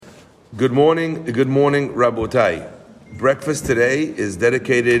Good morning, Rabotai. Breakfast today is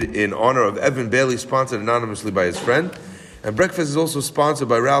dedicated in honor of Evan Bailey, sponsored anonymously by his friend. And breakfast is also sponsored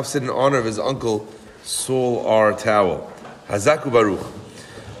by Ralph Sid in honor of his uncle, Saul R. Towel. Hazaku Baruch.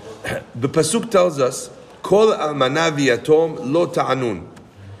 The Pasuk tells us, Kol almana v'yatom lo ta'anun.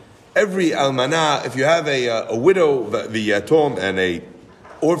 Every almana, if you have a widow v'yatom and a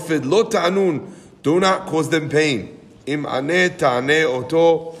orphan, lo ta'anun, do not cause them pain. Im aneh ta'aneh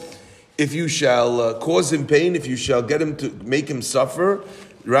oto. If you shall cause him pain, if you shall get him to make him suffer,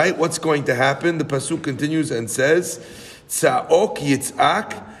 right? What's going to happen? The pasuk continues and says, "Tza'ok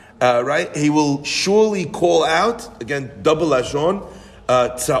yitz'ak," right? He will surely call out. Again, double lashon.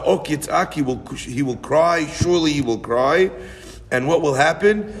 Tza'ok yitz'ak. He will cry. Surely he will cry. And what will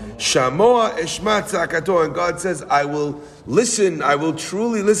happen? Shamoa eshma tza'akato. And God says, "I will listen. I will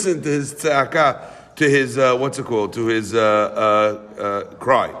truly listen to his tza'aka, to his to his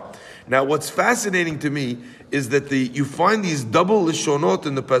cry." Now, what's fascinating to me is that you find these double lishonot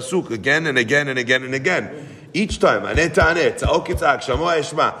in the pasuk again and again and again and again. Each time,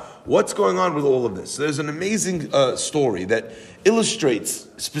 what's going on with all of this? There's an amazing story that illustrates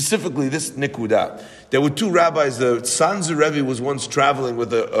specifically this nikuda. There were two rabbis. The Sanzer Rebbe was once traveling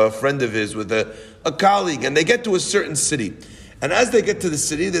with a friend of his, with a colleague, and they get to a certain city. And as they get to the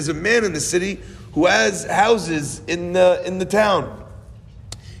city, there's a man in the city who has houses in the town.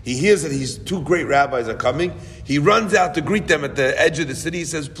 He hears that these two great rabbis are coming. He runs out to greet them at the edge of the city. He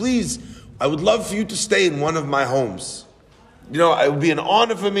says, "Please, I would love for you to stay in one of my homes. You know, it would be an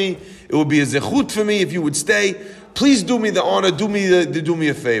honor for me. It would be a zechut for me if you would stay. Please do me the honor. Do me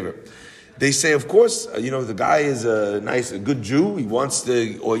a favor." They say, "Of course. The guy is a good Jew. He wants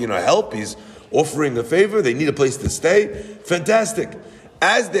to, help. He's offering a favor. They need a place to stay. Fantastic."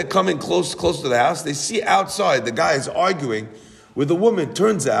 As they're coming close to the house, they see outside the guy is arguing with a woman.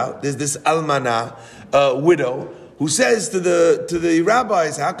 Turns out there's this almana, widow, who says to the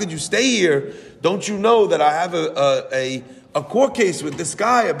rabbis, "How could you stay here? Don't you know that I have a court case with this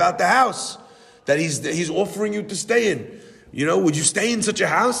guy about the house that he's offering you to stay in? Would you stay in such a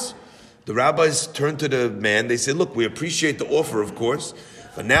house?" The rabbis turn to the man. They say, "Look, we appreciate the offer, of course,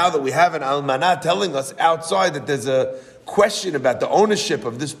 but now that we have an almana telling us outside that there's a question about the ownership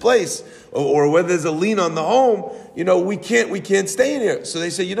of this place or whether there's a lien on the home, we can't stay in here." So they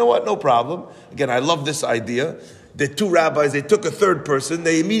say, "You know what? No problem." Again, I love this idea. The two rabbis, they took a third person.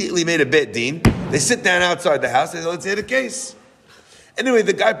 They immediately made a bet din. They sit down outside the house. They say, "Let's hear the case." Anyway,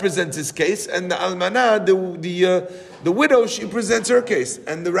 the guy presents his case, and the almana, the widow, she presents her case,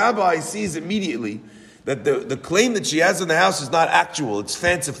 and the rabbi sees immediately that the claim that she has in the house is not actual, it's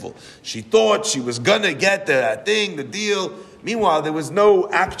fanciful. She thought she was going to get the deal. Meanwhile, there was no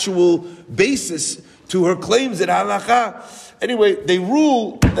actual basis to her claims at halakha. Anyway,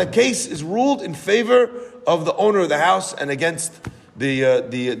 the case is ruled in favor of the owner of the house and against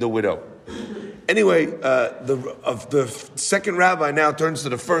the widow. Anyway, the second rabbi now turns to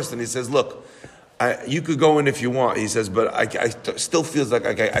the first and he says, "Look, you could go in if you want." He says, "But I still feels like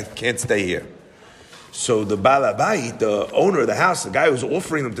I can't stay here." So the Balabai, the owner of the house, the guy who's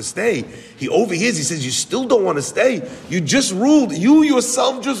offering them to stay, he overhears, he says, "You still don't want to stay? You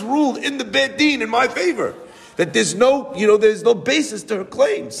yourself just ruled in the bed din in my favor, that there's no basis to her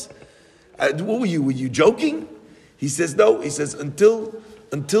claims. What were you joking?" He says, "No." He says,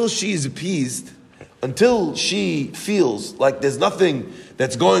 until she is appeased, until she feels like there's nothing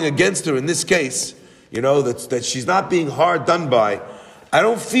that's going against her in this case, that she's not being hard done by, I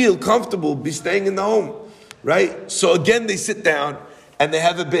don't feel comfortable be staying in the home, right? So again, they sit down and they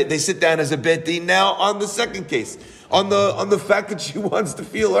have they sit down as a bet din now on the second case, on the fact that she wants to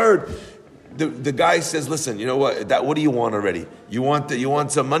feel heard. The guy says, "Listen, you know what? What do you want already? You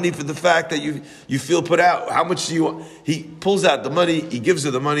want some money for the fact that you feel put out. How much do you want?" He pulls out the money. He gives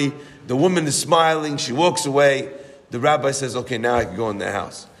her the money. The woman is smiling. She walks away. The rabbi says, "Okay, now I can go in the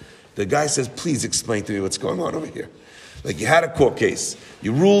house." The guy says, "Please explain to me what's going on over here. Like, you had a court case.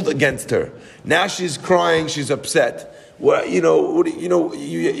 You ruled against her. Now she's crying. She's upset. Where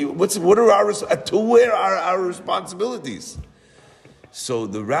are our responsibilities?" So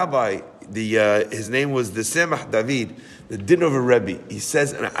the rabbi, his name was the Semach David, the Dinover Rebbe. He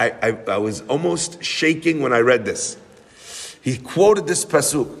says, and I was almost shaking when I read this. He quoted this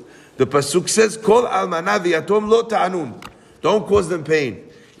pasuk. The pasuk says, "Kol almana v'yatom lo ta'anun." Don't cause them pain.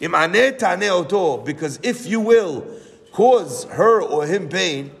 Im aneh ta'aneh oto, because if you will cause her or him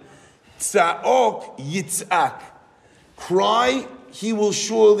pain, tza'ok yitz'ak. Cry, he will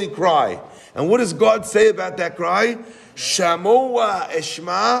surely cry. And what does God say about that cry? Shamoa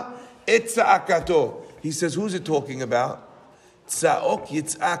eshma etza'akato. He says, who's it talking about? Tza'ok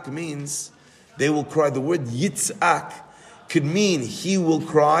yitz'ak means they will cry. The word yitz'ak could mean he will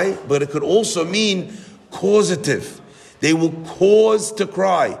cry, but it could also mean causative. They will cause to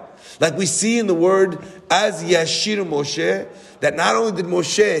cry. Like we see in the word as Yashir Moshe, that not only did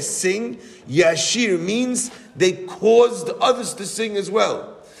Moshe sing, Yashir means they caused others to sing as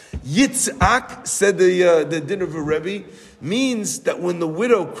well. Yitz'ak, said the din of a Rebbe, means that when the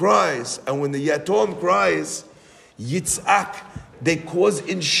widow cries and when the Yatom cries, Yitz'ak, they cause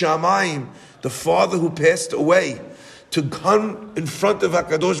in Shamayim, the father who passed away, to come in front of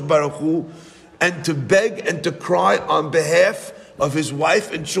HaKadosh Baruch Hu and to beg and to cry on behalf of his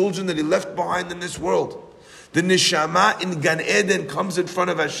wife and children that he left behind in this world. The Neshama in Gan Eden comes in front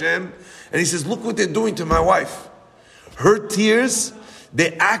of Hashem and he says, look what they're doing to my wife. Her tears,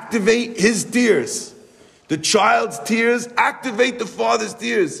 they activate his tears. The child's tears activate the father's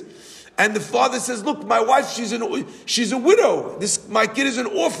tears. And the father says, look, my wife, she's a widow. My kid is an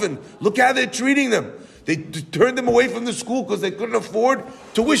orphan. Look how they're treating them. They turned them away from the school because they couldn't afford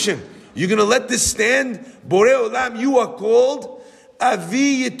tuition. You're going to let this stand? Borei Olam, you are called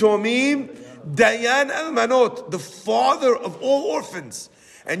Avi Yitomim Dayan Almanot, the father of all orphans.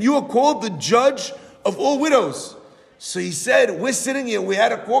 And you are called the judge of all widows. So he said, we're sitting here, we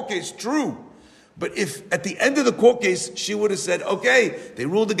had a court case, true. But if at the end of the court case, she would have said, okay, they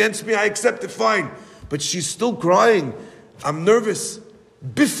ruled against me, I accept it, fine. But she's still crying. I'm nervous.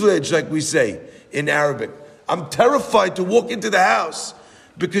 Biflej, like we say in Arabic. I'm terrified to walk into the house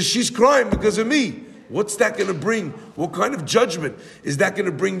because she's crying because of me. What's that going to bring? What kind of judgment is that going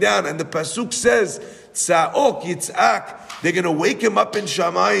to bring down? And the pasuk says, Tza'ok yitz'ak. They're going to wake him up in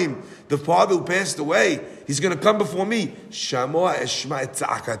Shamayim. The father who passed away, he's going to come before me. Shamoa eshma et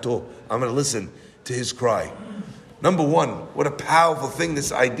tza'akato. I'm going to listen to his cry. Number one, what a powerful thing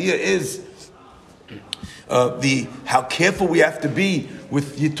this idea is. How careful we have to be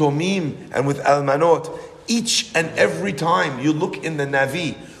with Yitomim and with Almanot. Each and every time you look in the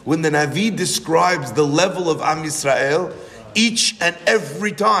Navi, when the Navi describes the level of Am Yisrael, each and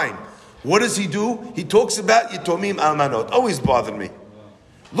every time, what does he do? He talks about Yitomim Almanot. Always bothered me.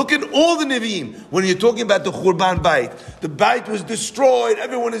 Look at all the Nevi'im. When you're talking about the Churban Bayit, the Bayit was destroyed,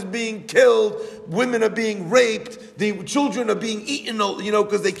 everyone is being killed, women are being raped, the children are being eaten,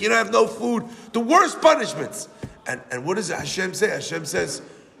 because they can't have no food. The worst punishments. And what does Hashem say? Hashem says,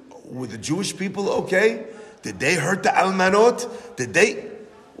 were the Jewish people okay? Did they hurt the Almanot?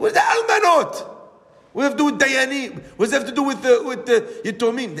 Where's the Almanot? What does it have to do with Dayanim? What does it have to do with the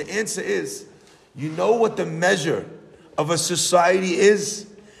Yitomim? The answer is, you know what the measure of a society is?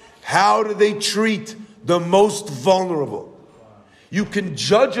 How do they treat the most vulnerable? You can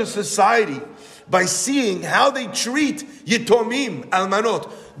judge a society by seeing how they treat Yitomim,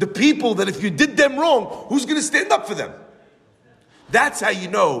 Almanot, the people that if you did them wrong, who's going to stand up for them? That's how you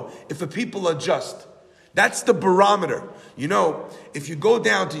know if a people are just. That's the barometer. If you go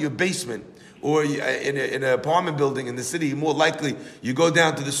down to your basement or in an apartment building in the city, more likely you go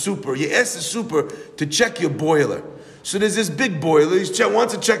down to the super. You ask the super to check your boiler. So there's this big boiler. He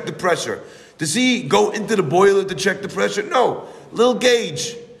wants to check the pressure. Does he go into the boiler to check the pressure? No. Little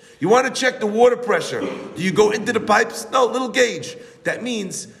gauge. You want to check the water pressure. Do you go into the pipes? No, little gauge. That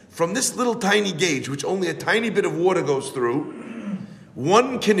means from this little tiny gauge, which only a tiny bit of water goes through,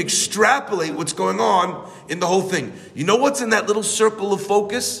 one can extrapolate what's going on in the whole thing. You know what's in that little circle of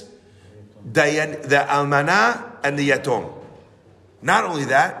focus? The Almanah and the Yatom. Not only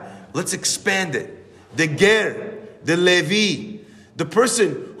that, let's expand it. The Ger, the Levi, the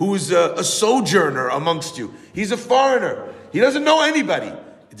person who is a sojourner amongst you. He's a foreigner. He doesn't know anybody.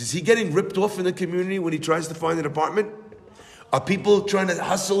 Is he getting ripped off in the community when he tries to find an apartment? Are people trying to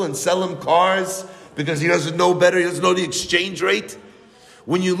hustle and sell him cars because he doesn't know better? He doesn't know the exchange rate?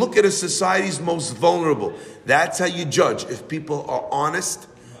 When you look at a society's most vulnerable, that's how you judge if people are honest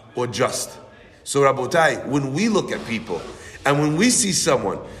or just. So Rabotai, when we look at people and when we see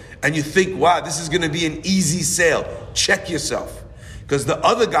someone and you think, wow, this is going to be an easy sale, check yourself. Because the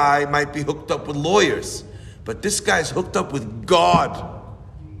other guy might be hooked up with lawyers, but this guy's hooked up with God.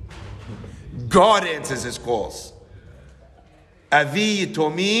 God answers his calls. Avi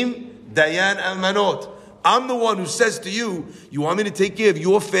Yitomim Dayan Almanot. I'm the one who says to you, you want me to take care of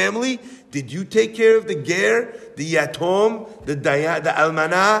your family? Did you take care of the Ger, the Yatom, the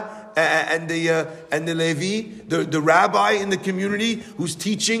Almanah, and the Levi, the rabbi in the community who's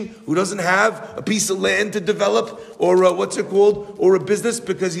teaching, who doesn't have a piece of land to develop, or or a business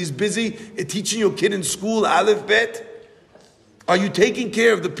because he's busy teaching your kid in school, Aleph Bet? Are you taking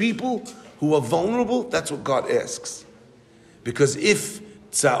care of the people who are vulnerable? That's what God asks. Because if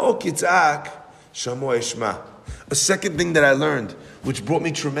Tza'ok Yitz'ak, Shamo Eshma. A second thing that I learned, which brought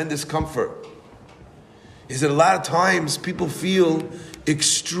me tremendous comfort, is that a lot of times people feel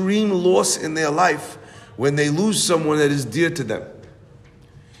extreme loss in their life when they lose someone that is dear to them.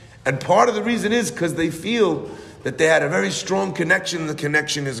 And part of the reason is because they feel that they had a very strong connection and the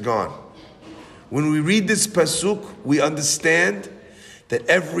connection is gone. When we read this pasuk, we understand that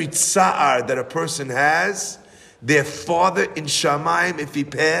every tsa'ar that a person has, their father in Shamayim, if he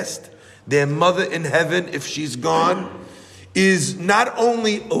passed, their mother in heaven, if she's gone, is not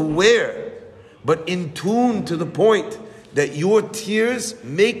only aware, but in tune to the point that your tears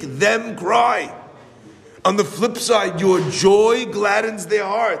make them cry. On the flip side, your joy gladdens their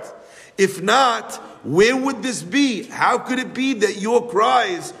heart. If not, where would this be? How could it be that your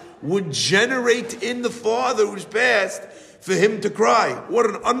cries would generate in the father who's passed for him to cry? What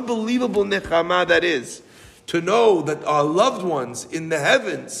an unbelievable nechama that is. To know that our loved ones in the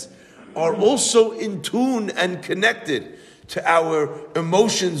heavens are also in tune and connected to our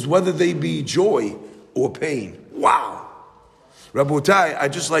emotions, whether they be joy or pain. Wow. Rabotai,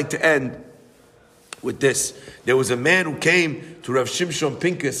 I'd just like to end with this. There was a man who came to Rav Shimshon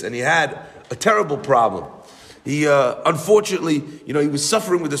Pincus and he had a terrible problem. He, unfortunately, he was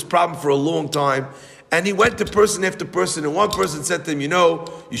suffering with this problem for a long time, and he went to person after person, and one person said to him,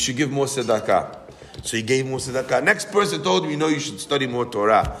 you should give more tzedakah. So he gave more tzedakah. Next person told him, you should study more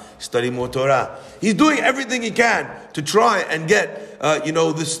Torah. Study more Torah. He's doing everything he can to try and get,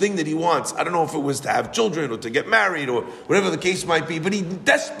 this thing that he wants. I don't know if it was to have children or to get married or whatever the case might be, but he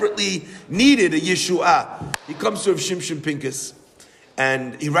desperately needed a Yeshua. He comes to Rav Shimshon Pincus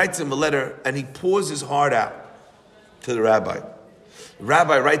and he writes him a letter and he pours his heart out to the rabbi. The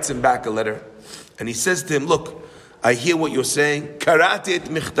rabbi writes him back a letter and he says to him, look, I hear what you're saying. Karati et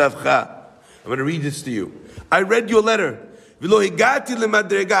michtavcha. I'm going to read this to you. I read your letter.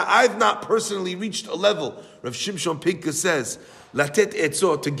 I've not personally reached a level. Rav Shimshon Pincus says, latet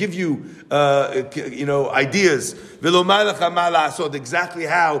etzot, to give you, ideas. Exactly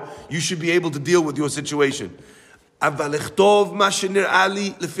how you should be able to deal with your situation. I'm going to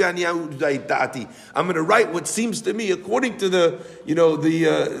write what seems to me, according to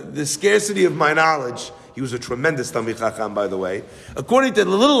the scarcity of my knowledge. He was a tremendous Talmid Chacham, by the way. According to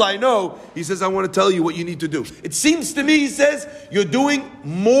the little I know, he says, I want to tell you what you need to do. It seems to me, he says, you're doing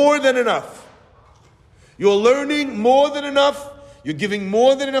more than enough. You're learning more than enough. You're giving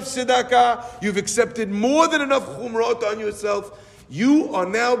more than enough tzedakah. You've accepted more than enough chumrot on yourself. You are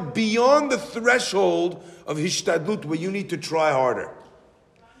now beyond the threshold of hishtadlut where you need to try harder.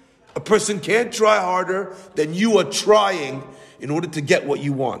 A person can't try harder than you are trying in order to get what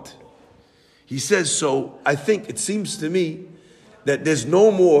you want. He says, so I think it seems to me that there's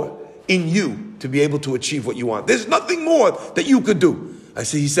no more in you to be able to achieve what you want. There's nothing more that you could do. I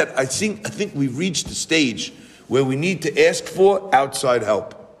think we've reached the stage where we need to ask for outside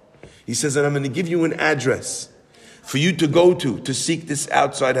help. He says, and I'm going to give you an address for you to go to seek this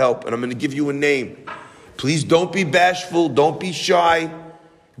outside help. And I'm going to give you a name. Please don't be bashful. Don't be shy.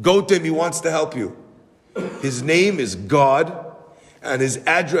 Go to him. He wants to help you. His name is God. And his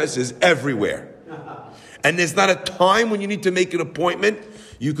address is everywhere. And there's not a time when you need to make an appointment.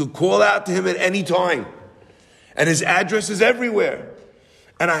 You could call out to him at any time. And his address is everywhere.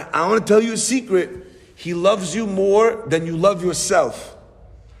 And I want to tell you a secret. He loves you more than you love yourself.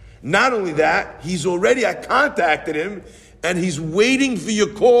 Not only that, I contacted him, and he's waiting for your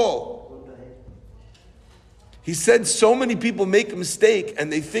call. He said so many people make a mistake,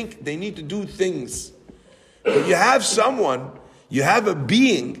 and they think they need to do things. But you have someone, you have a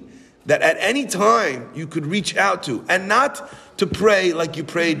being that at any time you could reach out to, and not to pray like you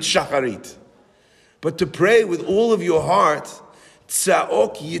prayed Shacharit, but to pray with all of your heart,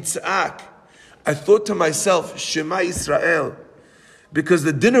 Tza'ok Yitz'ak. I thought to myself, Shema Yisrael, because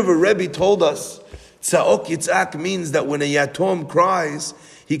the din of a Rebbe told us, Tza'ok Yitz'ak means that when a Yatom cries,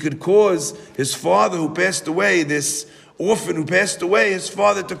 he could cause his father who passed away, this orphan who passed away, his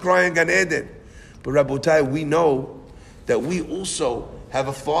father to cry in Gan Eden. But Rabotai, we know that we also have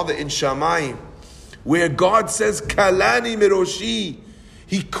a Father in Shamayim, where God says, Kalani Miroshi.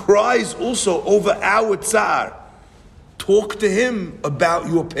 He cries also over our tsar. Talk to him about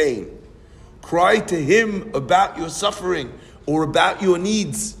your pain. Cry to him about your suffering or about your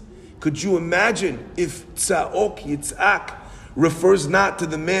needs. Could you imagine if Tza'ok Yitz'ak refers not to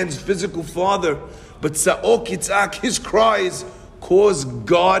the man's physical father, but Tza'ok Yitz'ak, his cries cause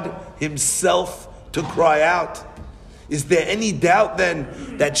God himself to cry out? Is there any doubt then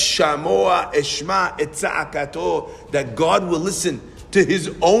that Shamoa Eshma Etza'akato, that God will listen to his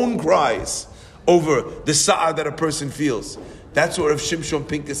own cries over the sa'ar that a person feels? That's what Rav Shimshon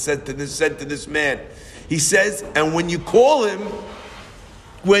Pincus said to this man. He says, and when you call him,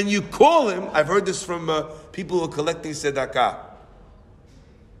 I've heard this from people who are collecting tzedakah.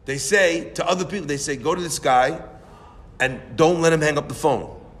 They say to other people, go to this guy and don't let him hang up the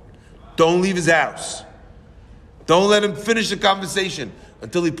phone. Don't leave his house. Don't let him finish the conversation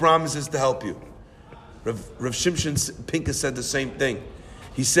until he promises to help you. Rav Shimshon Pinkus said the same thing.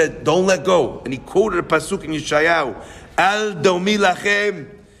 He said, don't let go. And he quoted a pasuk in Yeshayahu, Al domi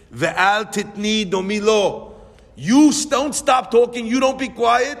lachem ve'al titni domi lo. You don't stop talking, you don't be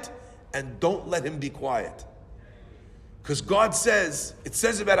quiet, and don't let him be quiet. Because God says, it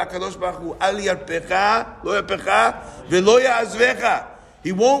says about HaKadosh Baruch Hu, Al yarpecha, lo yarpecha, ve'lo ya'azvecha.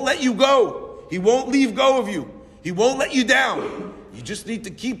 He won't let you go. He won't leave go of you. He won't let you down. You just need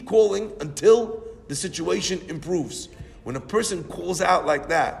to keep calling until the situation improves. When a person calls out like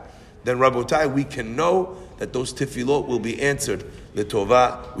that, then Rabotai, we can know that those tefillot will be answered.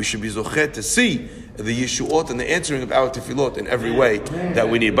 L'tova, we should be zochet to see the yeshuot and the answering of our tefillot in every way that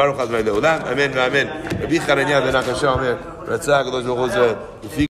we need. Baruch Adonai Le'olam. Amen. Amen. Rabbi Charanya ben Akasha Omer, Ratzah Kadosh Baruch Hu.